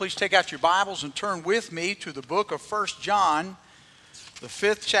Please take out your Bibles and turn with me to the book of 1 John, the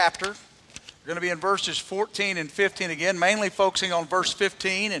 5th chapter. We're going to be in verses 14 and 15 again, mainly focusing on verse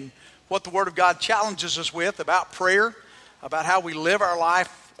 15 and what the Word of God challenges us with about prayer, about how we live our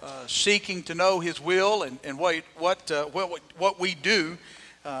life seeking to know His will and what we do.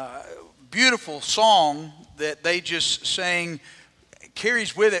 Beautiful song that they just sang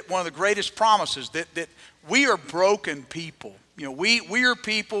carries with it one of the greatest promises that we are broken people. You know, we are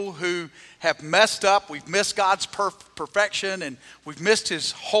people who have messed up. We've missed God's perfection, and we've missed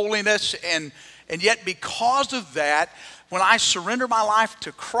His holiness. And yet because of that, when I surrender my life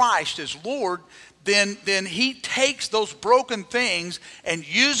to Christ as Lord, then He takes those broken things and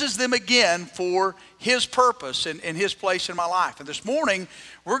uses them again for His purpose and His place in my life. And this morning,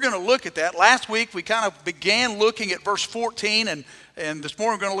 we're going to look at that. Last week, we kind of began looking at verse 14, and this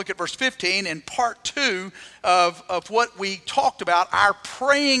morning we're going to look at verse 15 in part 2 of what we talked about, our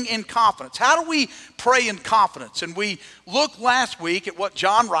praying in confidence. How do we pray in confidence? And we looked last week at what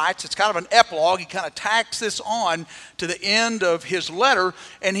John writes. It's kind of an epilogue. He kind of tacks this on to the end of his letter,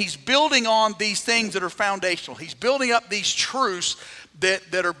 and he's building on these things that are foundational. He's building up these truths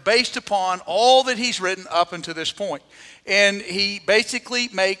that are based upon all that he's written up until this point. And he basically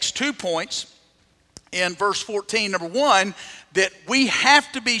makes 2 points in verse 14. Number one, that we have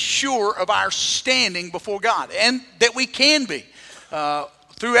to be sure of our standing before God, and that we can be.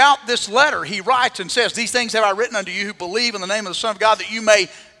 Throughout this letter, he writes and says, "These things have I written unto you who believe in the name of the Son of God, that you may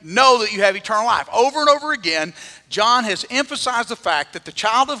know that you have eternal life." Over and over again, John has emphasized the fact that the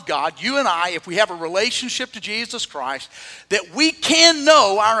child of God, you and I, if we have a relationship to Jesus Christ, that we can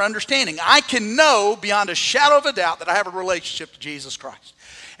know our understanding. I can know beyond a shadow of a doubt that I have a relationship to Jesus Christ.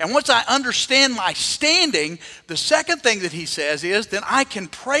 And once I understand my standing, the second thing that he says is then I can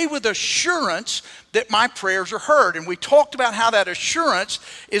pray with assurance that my prayers are heard. And we talked about how that assurance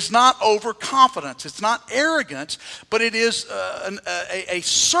is not overconfidence. It's not arrogance, but it is a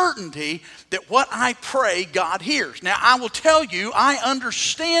certainty that what I pray, God hears. Now, I will tell you, I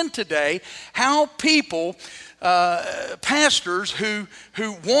understand today how people... pastors who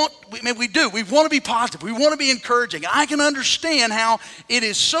want, we want to be positive, we want to be encouraging. I can understand how it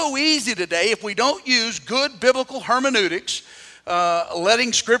is so easy today, if we don't use good biblical hermeneutics,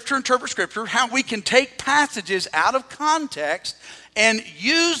 letting Scripture interpret Scripture, how we can take passages out of context and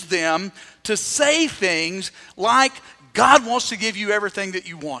use them to say things like, God wants to give you everything that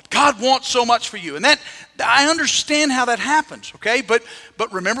you want. God wants so much for you. And that, I understand how that happens, okay? But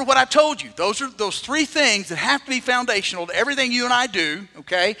remember what I told you. Those are those 3 things that have to be foundational to everything you and I do,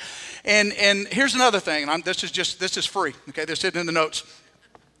 okay? And here's another thing, and this is free, okay? This isn't in the notes.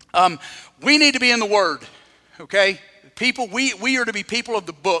 We need to be in the Word, okay? People, we are to be people of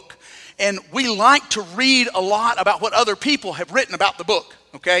the book. And we like to read a lot about what other people have written about the book,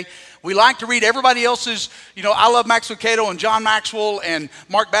 okay? We like to read everybody else's, I love Max Lucado and John Maxwell and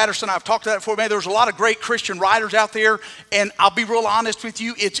Mark Batterson. I've talked about that before. Man, there's a lot of great Christian writers out there. And I'll be real honest with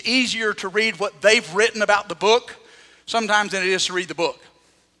you, it's easier to read what they've written about the book sometimes than it is to read the book,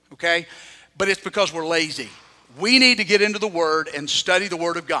 okay? But it's because we're lazy. We need to get into the Word and study the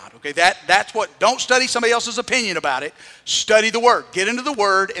Word of God, okay? That's what, don't study somebody else's opinion about it. Study the Word. Get into the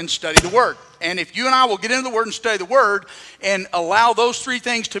Word and study the Word. And if you and I will get into the Word and study the Word and allow those 3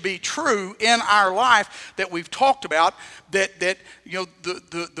 things to be true in our life that we've talked about, that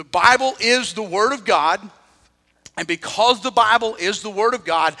the Bible is the Word of God. And because the Bible is the Word of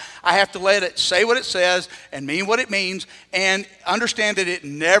God, I have to let it say what it says and mean what it means and understand that it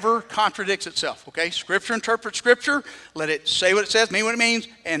never contradicts itself, okay? Scripture interprets Scripture, let it say what it says, mean what it means,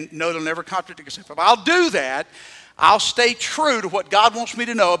 and know it'll never contradict itself. If I'll do that, I'll stay true to what God wants me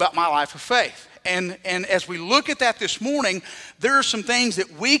to know about my life of faith. And as we look at that this morning, there are some things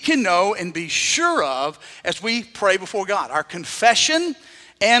that we can know and be sure of as we pray before God. Our confession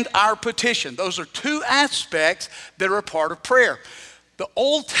and our petition. Those are 2 aspects that are a part of prayer. The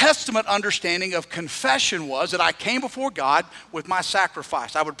Old Testament understanding of confession was that I came before God with my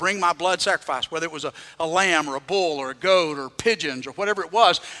sacrifice. I would bring my blood sacrifice, whether it was a lamb or a bull or a goat or pigeons or whatever it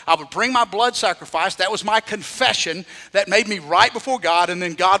was. I would bring my blood sacrifice. That was my confession that made me right before God, and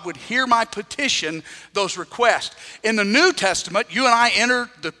then God would hear my petition, those requests. In the New Testament, you and I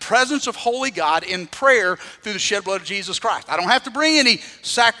enter the presence of holy God in prayer through the shed blood of Jesus Christ. I don't have to bring any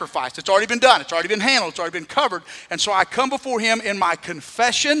sacrifice. It's already been done. It's already been handled. It's already been covered. And so I come before Him in my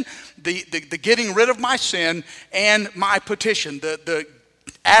confession, the getting rid of my sin, and my petition, the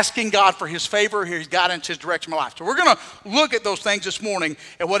asking God for His favor, His guidance, His direction in my life. So we're going to look at those things this morning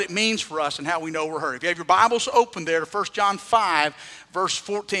and what it means for us and how we know we're heard. If you have your Bibles open there to 1 John 5, verse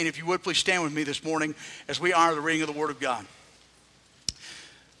 14, if you would please stand with me this morning as we honor the reading of the Word of God.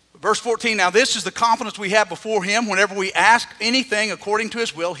 Verse 14, now this is the confidence we have before him. Whenever we ask anything according to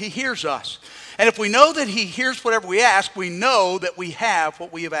his will, he hears us. And if we know that he hears whatever we ask, we know that we have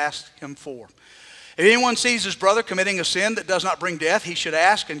what we have asked him for. If anyone sees his brother committing a sin that does not bring death, he should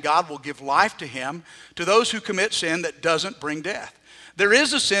ask, and God will give life to him. To those who commit sin that doesn't bring death. There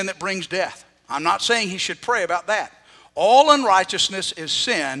is a sin that brings death. I'm not saying he should pray about that. All unrighteousness is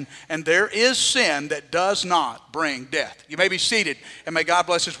sin, and there is sin that does not bring death. You may be seated, and may God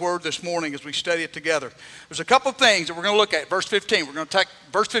bless his word this morning as we study it together. There's a couple of things that we're going to look at. Verse 15, we're going to take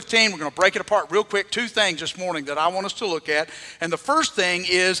verse 15, we're going to break it apart real quick. Two things this morning that I want us to look at. And the first thing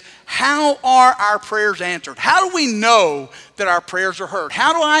is, how are our prayers answered? How do we know that our prayers are heard?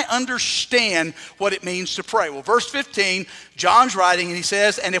 How do I understand what it means to pray? Well, verse 15, John's writing, and he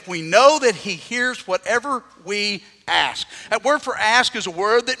says, and if we know that he hears whatever we ask. That word for ask is a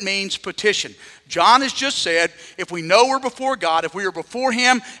word that means petition. John has just said, if we know we're before God, if we are before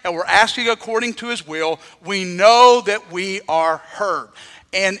him and we're asking according to his will, we know that we are heard.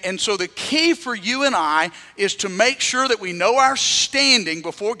 And so the key for you and I is to make sure that we know our standing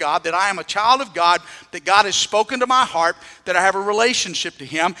before God, that I am a child of God, that God has spoken to my heart, that I have a relationship to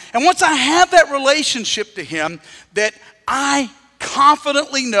him. And once I have that relationship to him, that I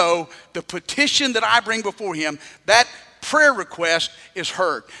confidently know the petition that I bring before him, that prayer request is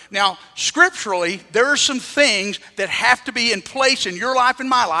heard. Now, scripturally, there are some things that have to be in place in your life and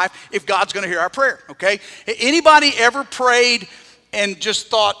my life if God's going to hear our prayer, okay? Anybody ever prayed and just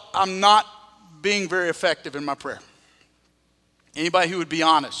thought, I'm not being very effective in my prayer? Anybody who would be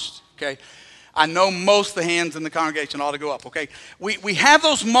honest, okay? I know most of the hands in the congregation ought to go up, okay? We have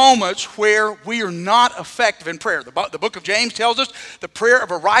those moments where we are not effective in prayer. The book of James tells us the prayer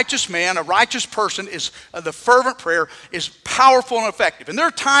of a righteous man, a righteous person, is the fervent prayer is powerful and effective. And there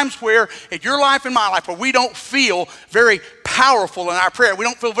are times where in your life and my life where we don't feel very powerful in our prayer. We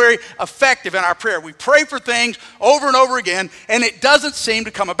don't feel very effective in our prayer. We pray for things over and over again, and it doesn't seem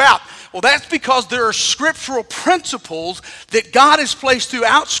to come about. Well, that's because there are scriptural principles that God has placed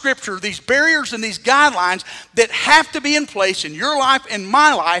throughout Scripture, these barriers and these guidelines that have to be in place in your life and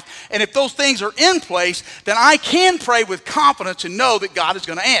my life. And if those things are in place, then I can pray with confidence and know that God is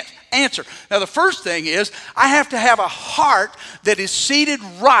going to answer. Now, the first thing is I have to have a heart that is seated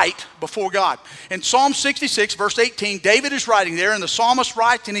right before God. In Psalm 66, verse 18, David is writing there, and the psalmist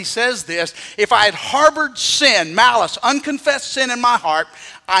writes, and he says this, if I had harbored sin, malice, unconfessed sin in my heart,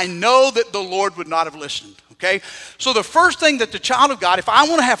 I know that the Lord would not have listened. Okay? So the first thing that the child of God, if I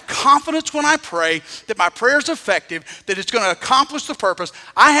want to have confidence when I pray, that my prayer is effective, that it's going to accomplish the purpose,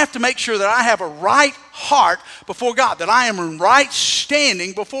 I have to make sure that I have a right heart before God, that I am in right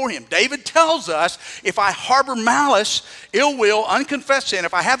standing before him. David tells us, if I harbor malice, ill will, unconfessed sin,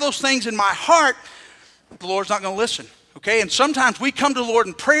 if I have those things in my heart, the Lord's not going to listen. Okay? And sometimes we come to the Lord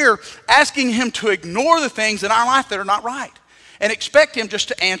in prayer asking him to ignore the things in our life that are not right, and expect him just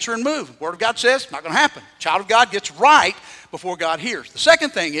to answer and move. The Word of God says, not going to happen. Child of God gets right before God hears. The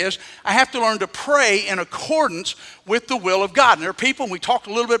second thing is, I have to learn to pray in accordance with the will of God. And there are people, and we talked a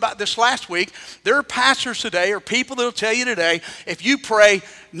little bit about this last week, there are pastors today or people that will tell you today, if you pray,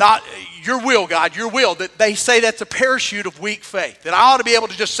 not your will, God, your will, that they say that's a parachute of weak faith. That I ought to be able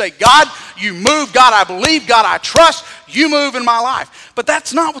to just say, God, you move, God, I believe, God, I trust, you move in my life. But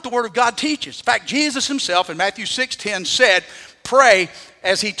that's not what the Word of God teaches. In fact, Jesus himself in Matthew 6:10 said, pray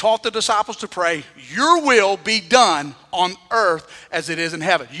as he taught the disciples to pray, your will be done on earth as it is in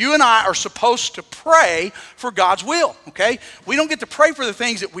heaven. You and I are supposed to pray for God's will, okay? We don't get to pray for the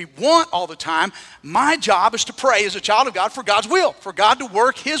things that we want all the time. My job is to pray as a child of God for God's will, for God to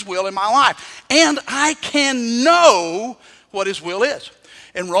work his will in my life. And I can know what his will is.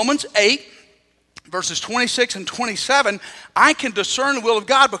 In Romans 8, verses 26 and 27, I can discern the will of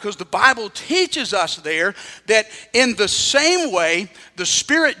God because the Bible teaches us there that in the same way, the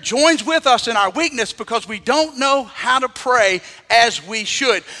Spirit joins with us in our weakness because we don't know how to pray as we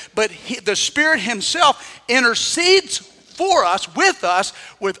should. But the Spirit himself intercedes for us,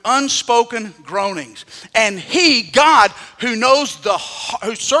 with unspoken groanings. And he, God, who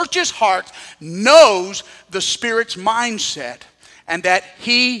searches hearts, knows the Spirit's mindset, and that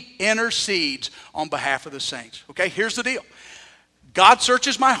he intercedes on behalf of the saints. Okay, here's the deal. God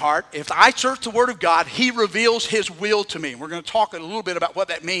searches my heart. If I search the Word of God, he reveals his will to me. We're going to talk a little bit about what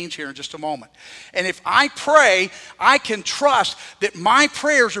that means here in just a moment. And if I pray, I can trust that my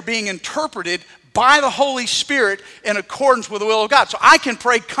prayers are being interpreted by the Holy Spirit in accordance with the will of God. So I can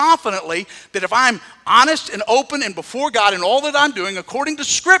pray confidently that if I'm honest and open and before God in all that I'm doing, according to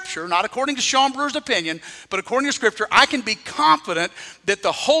Scripture, not according to Sean Brewer's opinion, but according to Scripture, I can be confident that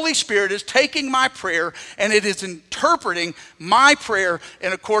the Holy Spirit is taking my prayer and it is interpreting my prayer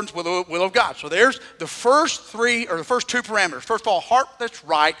in accordance with the will of God. So there's the first two parameters. First of all, heart that's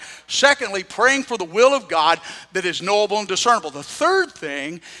right. Secondly, praying for the will of God that is knowable and discernible. The third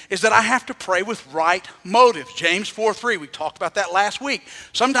thing is that I have to pray with right motives. James 4:3, we talked about that last week.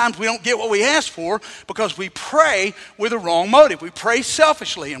 Sometimes we don't get what we ask for because we pray with a wrong motive. We pray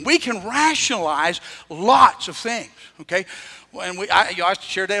selfishly, and we can rationalize lots of things, okay? And I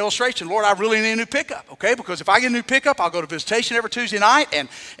shared that illustration. Lord, I really need a new pickup, okay? Because if I get a new pickup, I'll go to visitation every Tuesday night, and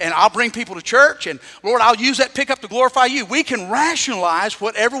I'll bring people to church, and Lord, I'll use that pickup to glorify you. We can rationalize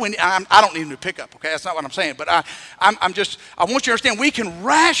whatever we need. I don't need a new pickup, okay? That's not what I'm saying. But I want you to understand, we can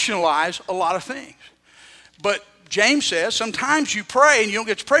rationalize a lot of things. But James says sometimes you pray and you don't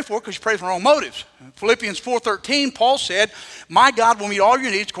get to pray for it because you pray for the wrong motives. Philippians 4:13, Paul said, my God will meet all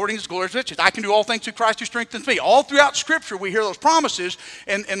your needs according to his glorious riches. I can do all things through Christ who strengthens me. All throughout Scripture we hear those promises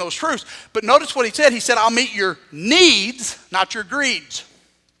and those truths. But notice what he said. He said, I'll meet your needs, not your greeds.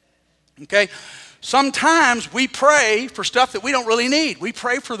 Okay? Sometimes we pray for stuff that we don't really need. We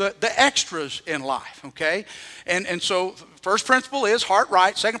pray for the extras in life, okay? And so first principle is heart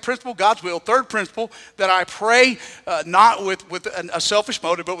right. Second principle, God's will. Third principle, that I pray not with a selfish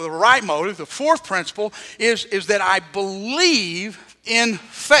motive, but with a right motive. The fourth principle is that I believe in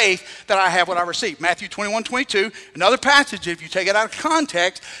faith that I have what I received. Matthew 21:22, another passage, if you take it out of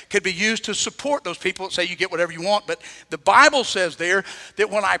context, could be used to support those people that say you get whatever you want. But the Bible says there that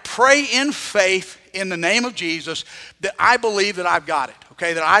when I pray in faith in the name of Jesus, that I believe that I've got it,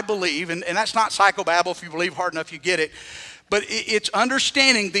 okay? That I believe, and that's not psychobabble. If you believe hard enough, you get it. But it's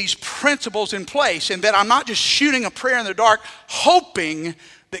understanding these principles in place, and that I'm not just shooting a prayer in the dark, hoping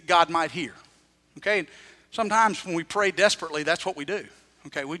that God might hear, okay? Sometimes when we pray desperately, that's what we do.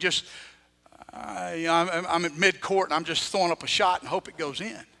 Okay, we just, I'm at mid-court and I'm just throwing up a shot and hope it goes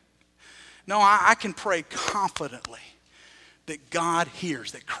in. No, I can pray confidently that God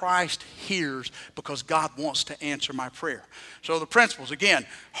hears, that Christ hears, because God wants to answer my prayer. So the principles, again,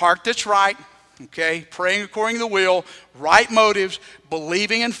 heart that's right, okay, praying according to the will, right motives,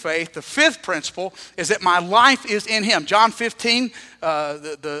 believing in faith. The fifth principle is that my life is in him. John 15,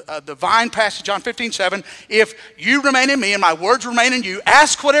 the vine passage, John 15:7, if you remain in me and my words remain in you,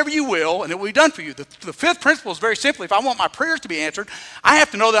 ask whatever you will and it will be done for you. The fifth principle is very simply, if I want my prayers to be answered, I have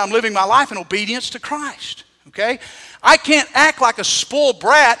to know that I'm living my life in obedience to Christ, okay? I can't act like a spoiled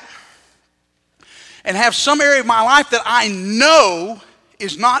brat and have some area of my life that I know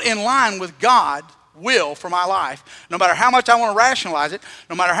is not in line with God's will for my life, no matter how much I want to rationalize it,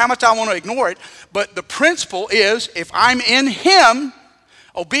 no matter how much I want to ignore it. But the principle is, if I'm in him,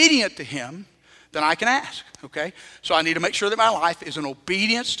 obedient to him, then I can ask, okay? So I need to make sure that my life is in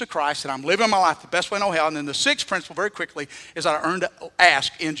obedience to Christ, that I'm living my life the best way I know how. And then the sixth principle, very quickly, is that I earn to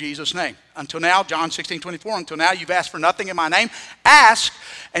ask in Jesus' name. Until now, John 16:24, until now you've asked for nothing in my name. Ask,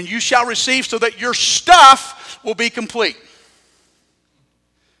 and you shall receive, so that your stuff will be complete.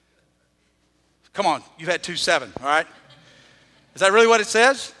 Come on, you've had 2:7, all right? Is that really what it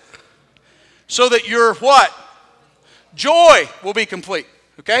says? So that your what? Joy will be complete,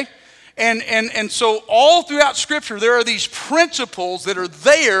 okay? And so all throughout Scripture, there are these principles that are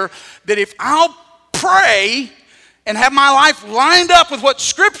there that if I'll pray and have my life lined up with what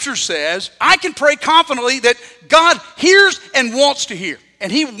Scripture says, I can pray confidently that God hears and wants to hear.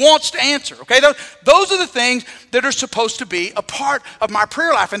 And he wants to answer, okay? Those are the things that are supposed to be a part of my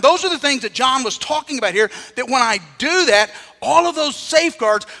prayer life. And those are the things that John was talking about here, that when I do that, all of those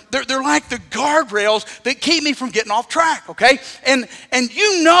safeguards, they're like the guardrails that keep me from getting off track, okay? And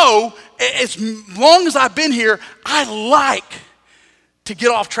you know, as long as I've been here, I like to get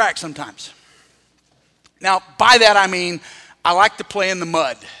off track sometimes. Now, by that I mean, I like to play in the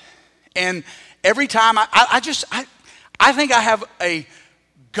mud. And every time, I think I have a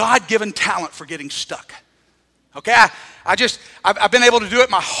God-given talent for getting stuck. Okay, I've been able to do it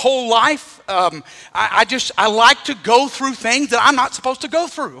my whole life. I like to go through things that I'm not supposed to go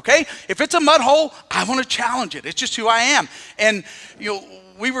through, okay? If it's a mud hole, I want to challenge it. It's just who I am. And, you know,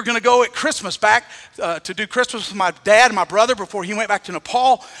 we were going to go at Christmas back to do Christmas with my dad and my brother before he went back to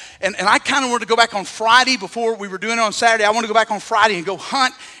Nepal. And I kind of wanted to go back on Friday before we were doing it on Saturday. I wanted to go back on Friday and go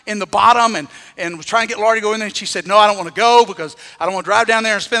hunt in the bottom and was trying to get Laurie to go in there. And she said, no, I don't want to go because I don't want to drive down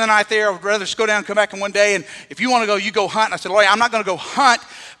there and spend the night there. I would rather just go down and come back in one day. And if you want to go, you go hunt. And I said, Laurie, I'm not going to go hunt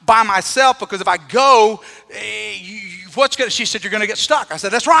by myself because if I go, she said, you're going to get stuck. I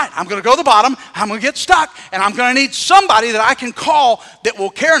said, that's right. I'm going to go to the bottom. I'm going to get stuck. And I'm going to need somebody that I can call that will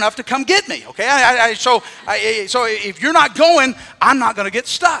care enough to come get me. Okay. So if you're not going, I'm not going to get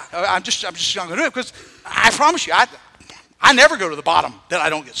stuck. I'm just not going to do it, because I promise you, I never go to the bottom that I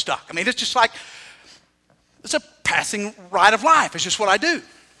don't get stuck. I mean, it's just like, it's a passing ride of life. It's just what I do.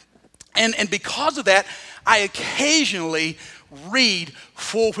 And because of that, I occasionally read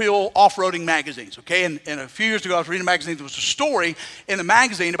four-wheel off-roading magazines, okay? And a few years ago, I was reading a magazine. There was a story in the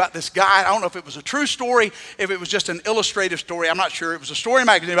magazine about this guy. I don't know if it was a true story, if it was just an illustrative story. I'm not sure. It was a story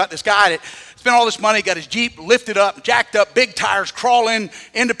magazine about this guy that spent all this money, got his Jeep lifted up, jacked up, big tires, crawling,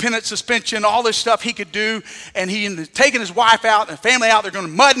 independent suspension, all this stuff he could do. And he ended up taking his wife out and family out. They're going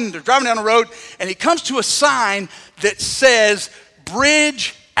to mudding. They're driving down the road. And he comes to a sign that says,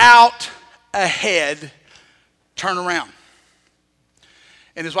 "Bridge out ahead, turn around."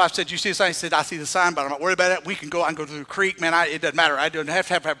 And his wife said, "You see the sign?" He said, "I see the sign, but I'm not worried about it. I can go through the creek. Man, it doesn't matter. I don't have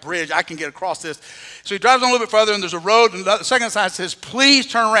to have a bridge. I can get across this." So he drives on a little bit further, and there's a road, and the second sign says, "Please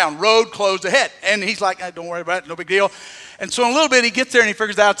turn around. Road closed ahead." And he's like, "Don't worry about it. No big deal." And so in a little bit, he gets there, and he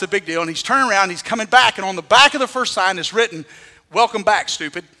figures out it's a big deal. And he's turning around, and he's coming back. And on the back of the first sign is written, "Welcome back,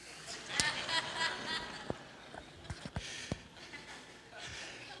 stupid."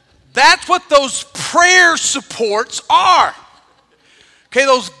 That's what those prayer supports are. Okay,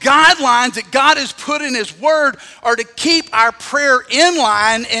 those guidelines that God has put in His Word are to keep our prayer in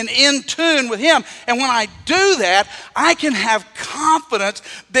line and in tune with Him. And when I do that, I can have confidence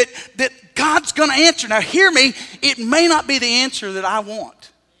that God's going to answer. Now hear me, it may not be the answer that I want.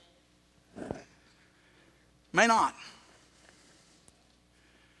 May not.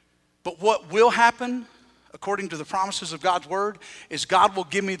 But what will happen, according to the promises of God's Word, is God will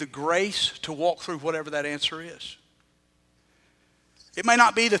give me the grace to walk through whatever that answer is. It may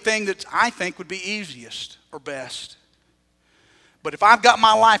not be the thing that I think would be easiest or best. But if I've got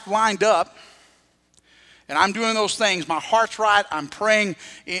my life lined up and I'm doing those things, my heart's right, I'm praying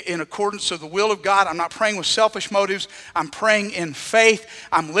in accordance to the will of God, I'm not praying with selfish motives, I'm praying in faith,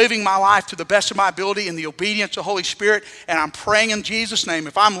 I'm living my life to the best of my ability in the obedience of the Holy Spirit, and I'm praying in Jesus' name.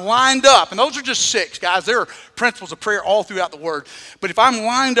 If I'm lined up, and those are just 6, guys, there are principles of prayer all throughout the Word, but if I'm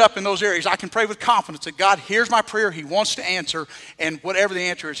lined up in those areas, I can pray with confidence that God hears my prayer, He wants to answer, and whatever the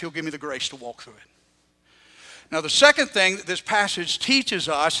answer is, He'll give me the grace to walk through it. Now, the second thing that this passage teaches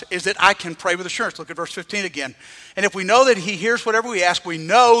us is that I can pray with assurance. Look at verse 15 again. And if we know that He hears whatever we ask, we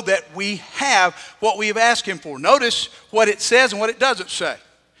know that we have what we have asked Him for. Notice what it says and what it doesn't say.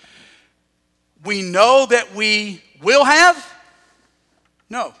 We know that we will have?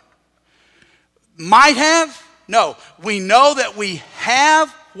 No. Might have? No. We know that we have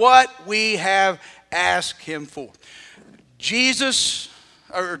what we have asked Him for.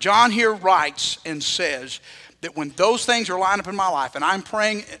 John here writes and says that when those things are lined up in my life and I'm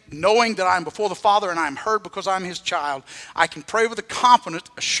praying knowing that I'm before the Father and I'm heard because I'm His child, I can pray with a confident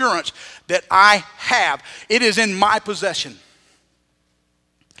assurance that I have. It is in my possession.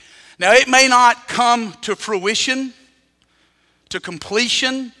 Now, it may not come to fruition, to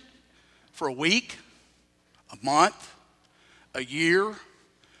completion for a week, a month, a year,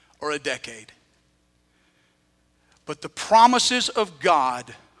 or a decade. But the promises of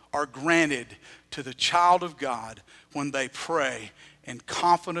God are granted to the child of God when they pray in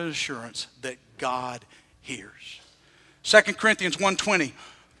confident assurance that God hears. 2 Corinthians 1:20.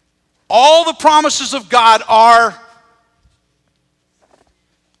 All the promises of God are...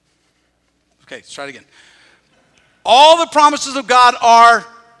 Okay, let's try it again. All the promises of God are...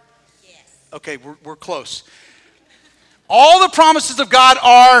 Yes. Okay, we're close. All the promises of God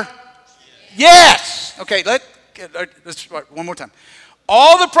are... Yes. Okay, let's one more time.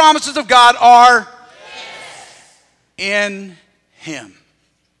 All the promises of God are in Him.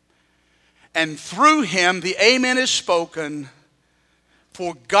 And through Him, the amen is spoken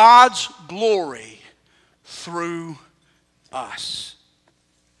for God's glory through us.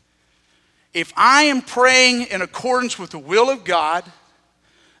 If I am praying in accordance with the will of God,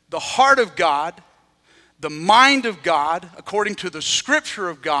 the heart of God, the mind of God, according to the Scripture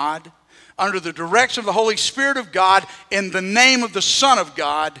of God, under the direction of the Holy Spirit of God, in the name of the Son of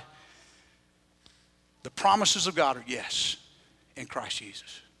God, the promises of God are yes in Christ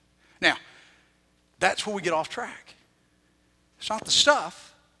Jesus. Now, that's where we get off track. It's not the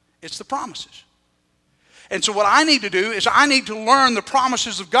stuff, it's the promises. And so what I need to do is I need to learn the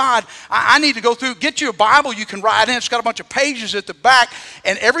promises of God. I need to go through, get you a Bible you can write in. It's got a bunch of pages at the back.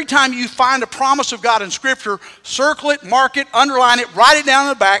 And every time you find a promise of God in Scripture, circle it, mark it, underline it, write it down in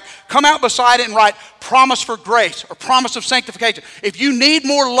the back, come out beside it and write promise for grace or promise of sanctification. If you need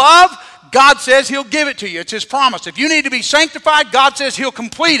more love, God says he'll give it to you. It's his promise. If you need to be sanctified, God says he'll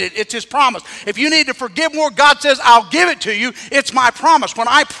complete it. It's his promise. If you need to forgive more, God says I'll give it to you. It's my promise. When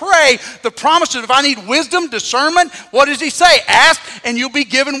I pray, the promise is if I need wisdom, discernment, what does he say? Ask and you'll be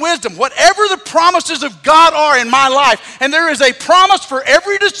given wisdom. Whatever the promises of God are in my life, and there is a promise for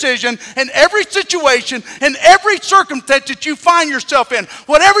every decision and every situation and every circumstance that you find yourself in.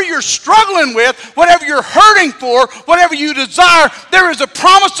 Whatever you're struggling with, whatever you're hurting for, whatever you desire, there is a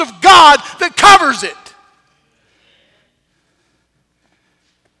promise of God that covers it.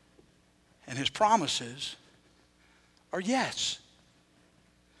 And his promises are yes.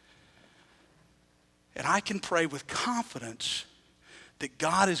 And I can pray with confidence that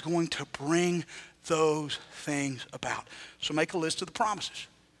God is going to bring those things about. So make a list of the promises.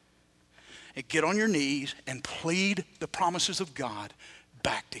 And get on your knees and plead the promises of God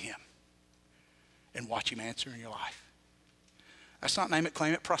back to him. And watch him answer in your life. That's not name it,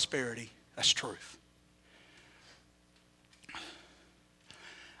 claim it prosperity. That's truth.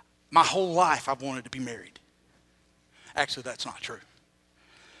 My whole life I've wanted to be married. Actually, that's not true.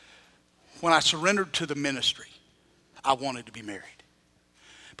 When I surrendered to the ministry, I wanted to be married.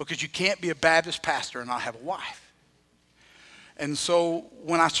 Because you can't be a Baptist pastor and not have a wife. And so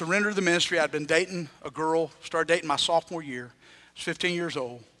when I surrendered to the ministry, I'd been dating a girl, started dating my sophomore year. I was 15 years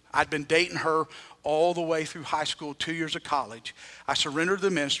old. I'd been dating her all the way through high school, 2 years of college. I surrendered to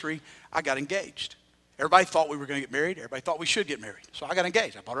the ministry. I got engaged. Everybody thought we were going to get married. Everybody thought we should get married. So I got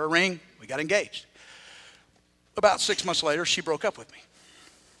engaged. I bought her a ring. We got engaged. About 6 months later, she broke up with me.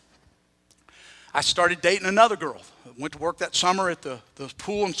 I started dating another girl. I went to work that summer at the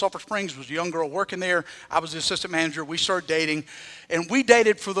pool in Sulphur Springs. There was a young girl working there. I was the assistant manager. We started dating. And we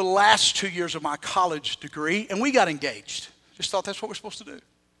dated for the last 2 years of my college degree. And we got engaged. Just thought that's what we're supposed to do.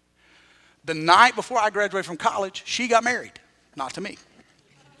 The night before I graduated from college, she got married. Not to me.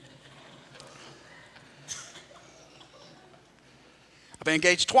 I've been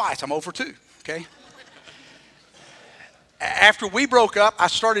engaged twice. I'm 0 for 2, okay? After we broke up, I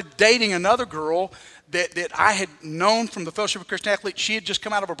started dating another girl that I had known from the Fellowship of Christian Athletes. She had just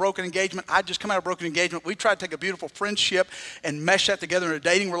come out of a broken engagement. I'd just come out of a broken engagement. We tried to take a beautiful friendship and mesh that together in a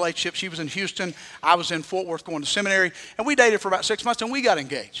dating relationship. She was in Houston. I was in Fort Worth going to seminary. And we dated for about 6 months, and we got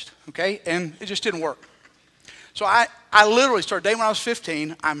engaged, okay? And it just didn't work. So I literally started dating when I was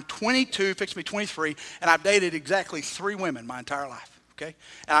 15. I'm 22, fixing to be 23, and I've dated exactly 3 women my entire life, okay?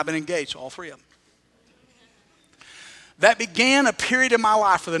 And I've been engaged to all 3 of them. That began a period in my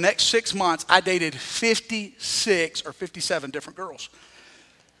life. For the next 6 months, I dated 56 or 57 different girls.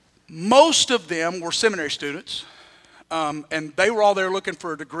 Most of them were seminary students, and they were all there looking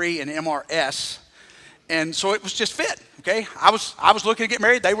for a degree in MRS. And so it was just fit, okay? I was looking to get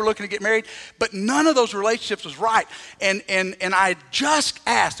married. They were looking to get married. But none of those relationships was right. And I had just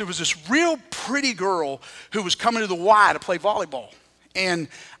asked. There was this real pretty girl who was coming to the Y to play volleyball. And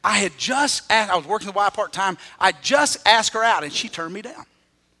I had just asked, I was working the Y part-time. I just asked her out, and she turned me down.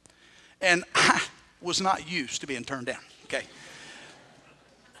 And I was not used to being turned down, okay?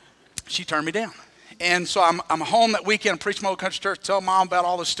 She turned me down. And so I'm home that weekend, preaching my old country church, telling Mom about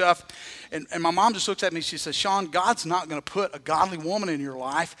all this stuff. And my mom just looks at me, she says, Sean, God's not going to put a godly woman in your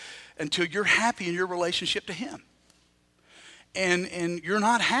life until you're happy in your relationship to him. And you're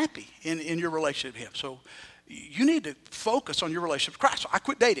not happy in your relationship to him. So you need to focus on your relationship with Christ. So I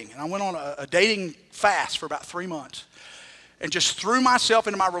quit dating, and I went on a dating fast for about 3 months and just threw myself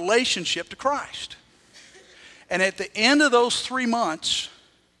into my relationship to Christ. And at the end of those 3 months,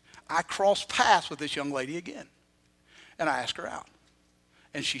 I crossed paths with this young lady again. And I asked her out.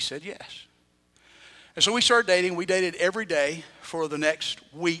 And she said yes. And so we started dating. We dated every day for the next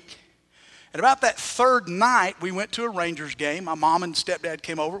week. And about that 3rd night, we went to a Rangers game. My mom and stepdad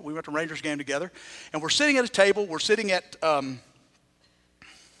came over. We went to a Rangers game together. And we're sitting at a table. We're sitting at, I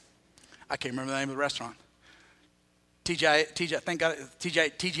can't remember the name of the restaurant. TGIF,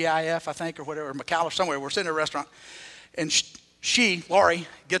 I think, or whatever, McAllister, somewhere. We're sitting at a restaurant. And Laurie,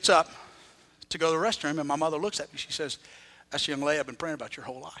 gets up to go to the restroom. And my mother looks at me. She says, that's the young lady I've been praying about your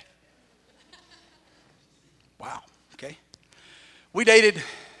whole life. Wow, okay. We dated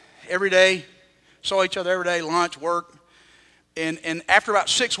every day, saw each other every day, lunch, work. And after about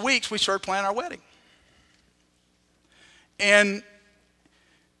 6 weeks, we started planning our wedding. And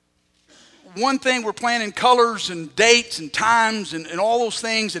one thing, we're planning colors and dates and times and all those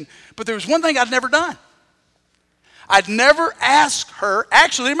things. But there was one thing I'd never done. I'd never asked her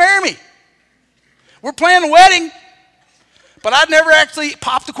actually to marry me. We're planning a wedding, but I'd never actually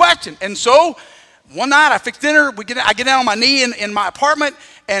popped the question. And so One night I fixed dinner. I get down on my knee in my apartment,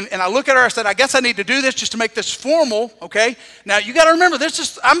 and I look at her. I said, I guess I need to do this just to make this formal, okay? Now, you got to remember,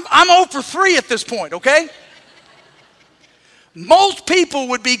 I'm 0 for 3 at this point, okay? Most people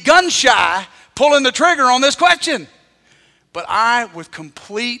would be gun shy pulling the trigger on this question. But I, with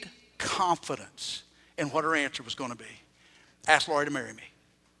complete confidence in what her answer was going to be, asked Lori to marry me.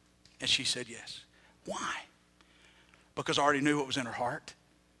 And she said yes. Why? Because I already knew what was in her heart.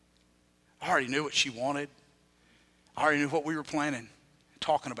 I already knew what she wanted. I already knew what we were planning,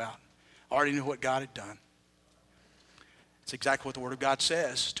 talking about. I already knew what God had done. It's exactly what the Word of God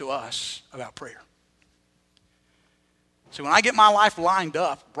says to us about prayer. So when I get my life lined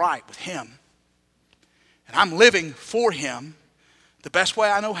up right with Him, and I'm living for Him the best way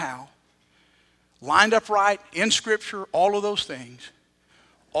I know how, lined up right in Scripture, all of those things,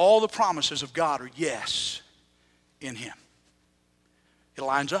 all the promises of God are yes in Him. It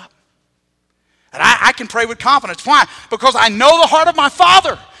lines up. And I can pray with confidence. Why? Because I know the heart of my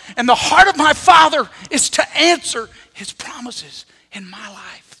Father. And the heart of my Father is to answer His promises in my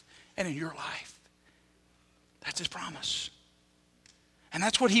life and in your life. That's His promise. And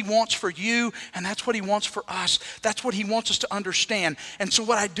that's what He wants for you, and that's what He wants for us. That's what He wants us to understand. And so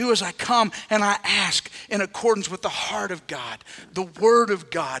what I do is I come and I ask in accordance with the heart of God, the Word of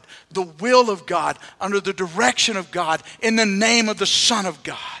God, the will of God, under the direction of God, in the name of the Son of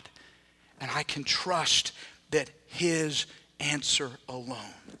God. And I can trust that His answer alone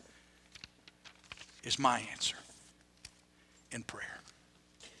is my answer in prayer.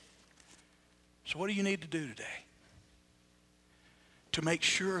 So what do you need to do today to make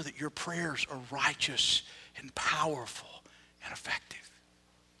sure that your prayers are righteous and powerful and effective?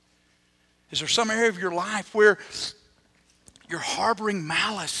 Is there some area of your life where you're harboring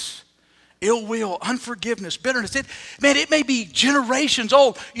malice, ill will, unforgiveness, bitterness? It may be generations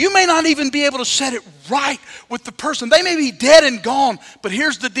old. You may not even be able to set it right with the person. They may be dead and gone, but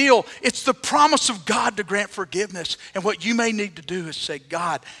here's the deal. It's the promise of God to grant forgiveness. And what you may need to do is say,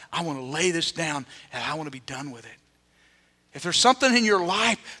 God, I want to lay this down and I want to be done with it. If there's something in your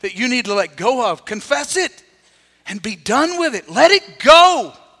life that you need to let go of, confess it and be done with it. Let it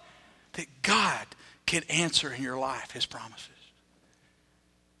go, that God can answer in your life His promises.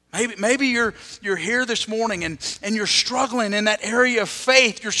 Maybe you're here this morning and you're struggling in that area of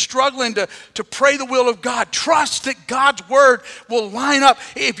faith. You're struggling to pray the will of God. Trust that God's Word will line up.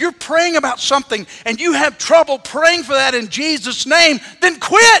 If you're praying about something and you have trouble praying for that in Jesus' name, then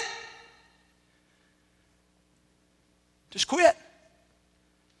quit. Just quit.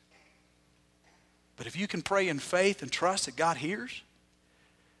 But if you can pray in faith and trust that God hears,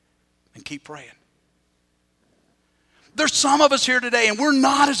 then keep praying. There's some of us here today, and we're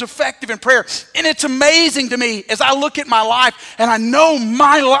not as effective in prayer. And it's amazing to me as I look at my life, and I know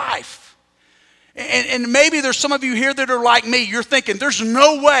my life. And maybe there's some of you here that are like me. You're thinking, there's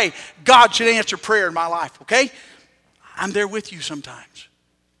no way God should answer prayer in my life, okay? I'm there with you sometimes.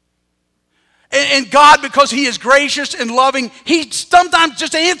 And God, because He is gracious and loving, He sometimes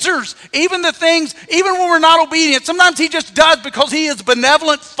just answers even the things, even when we're not obedient. Sometimes He just does because He is a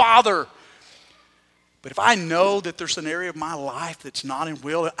benevolent Father. But if I know that there's an area of my life that's not in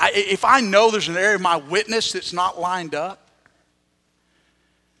will, if I know there's an area of my witness that's not lined up,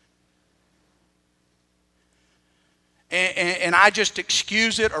 and I just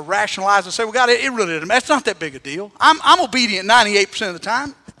excuse it or rationalize and say, well, God, it really doesn't matter. It's not that big a deal. I'm obedient 98% of the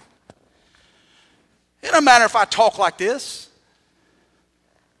time. It doesn't matter if I talk like this.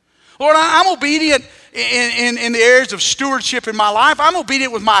 Lord, I'm obedient in the areas of stewardship in my life. I'm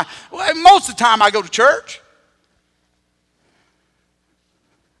obedient with most of the time I go to church.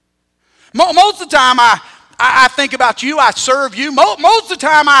 Most of the time I think about you, I serve you. Most of the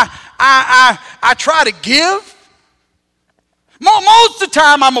time I try to give. Most of the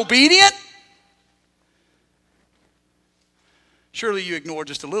time I'm obedient. Surely you ignore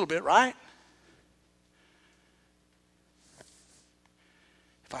just a little bit, right?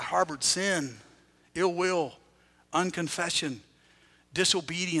 If I harbored sin, ill will, unconfession,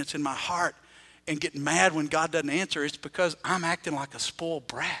 disobedience in my heart, and get mad when God doesn't answer, it's because I'm acting like a spoiled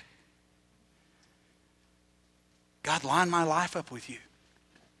brat. God, line my life up with you.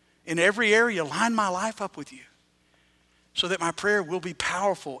 In every area, line my life up with you so that my prayer will be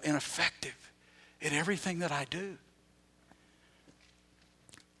powerful and effective in everything that I do.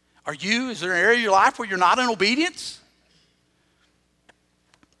 Is there an area of your life where you're not in obedience?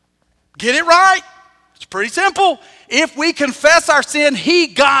 Get it right. It's pretty simple. If we confess our sin,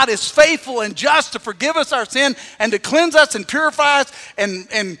 God is faithful and just to forgive us our sin and to cleanse us and purify us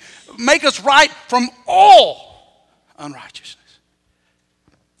and make us right from all unrighteousness.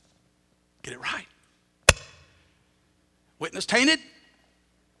 Get it right. Witness tainted?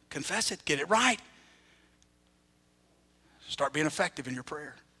 Confess it. Get it right. Start being effective in your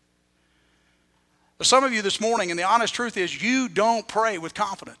prayer. But some of you this morning, and the honest truth is, you don't pray with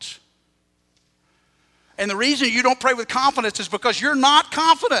confidence. And the reason you don't pray with confidence is because you're not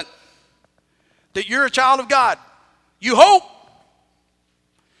confident that you're a child of God. You hope.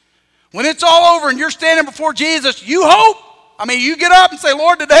 When it's all over and you're standing before Jesus, you hope. I mean, you get up and say,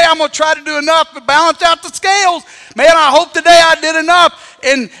 Lord, today I'm going to try to do enough to balance out the scales. Man, I hope today I did enough.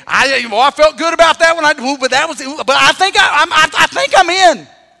 And I felt good about that one. But I think I'm in.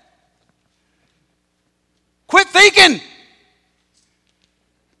 Quit thinking.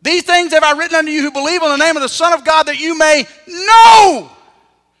 These things have I written unto you who believe on the name of the Son of God, that you may know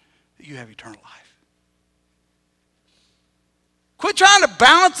that you have eternal life. Quit trying to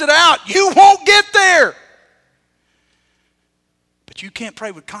balance it out. You won't get there. But you can't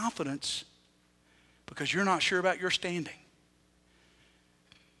pray with confidence because you're not sure about your standing.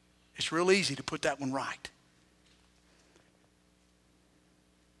 It's real easy to put that one right.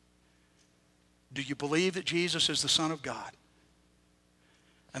 Do you believe that Jesus is the Son of God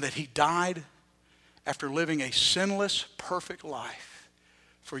and that he died after living a sinless, perfect life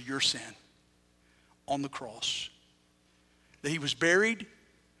for your sin on the cross? That he was buried,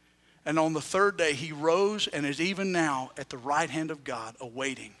 and on the third day he rose and is even now at the right hand of God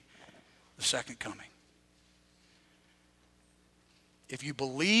awaiting the second coming. If you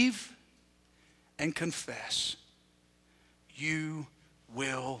believe and confess, you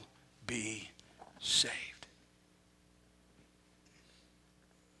will be saved.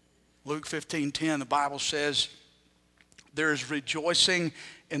 Luke 15:10, the Bible says, there is rejoicing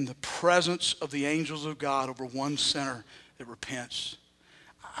in the presence of the angels of God over one sinner that repents.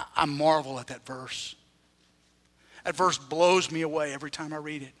 I marvel at that verse. That verse blows me away every time I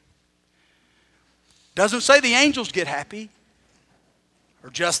read it. Doesn't say the angels get happy, or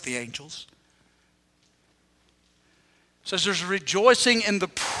just the angels. It says there's rejoicing in the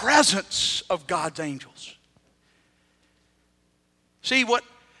presence of God's angels. See, what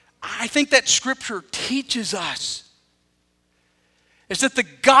I think that scripture teaches us is that the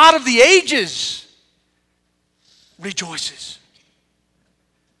God of the ages rejoices.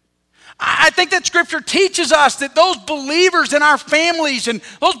 I think that scripture teaches us that those believers in our families and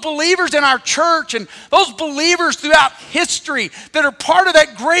those believers in our church and those believers throughout history that are part of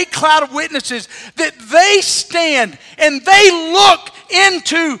that great cloud of witnesses, that they stand and they look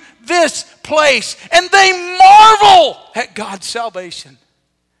into this place and they marvel at God's salvation.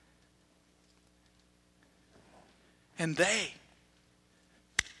 And they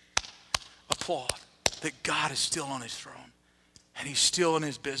applaud that God is still on his throne. And he's still in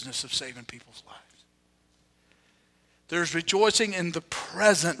his business of saving people's lives. There's rejoicing in the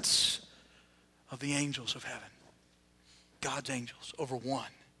presence of the angels of heaven. God's angels over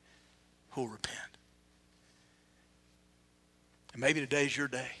one who will repent. And maybe today's your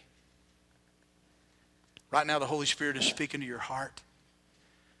day. Right now the Holy Spirit is speaking to your heart.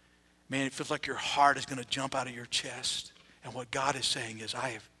 Man, it feels like your heart is going to jump out of your chest. And what God is saying is, I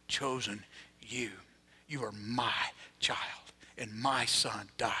have chosen you. You are my child. And my son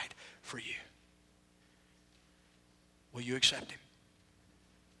died for you. Will you accept him?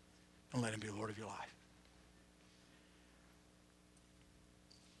 And let him be the Lord of your life.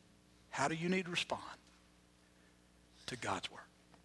 How do you need to respond to God's word?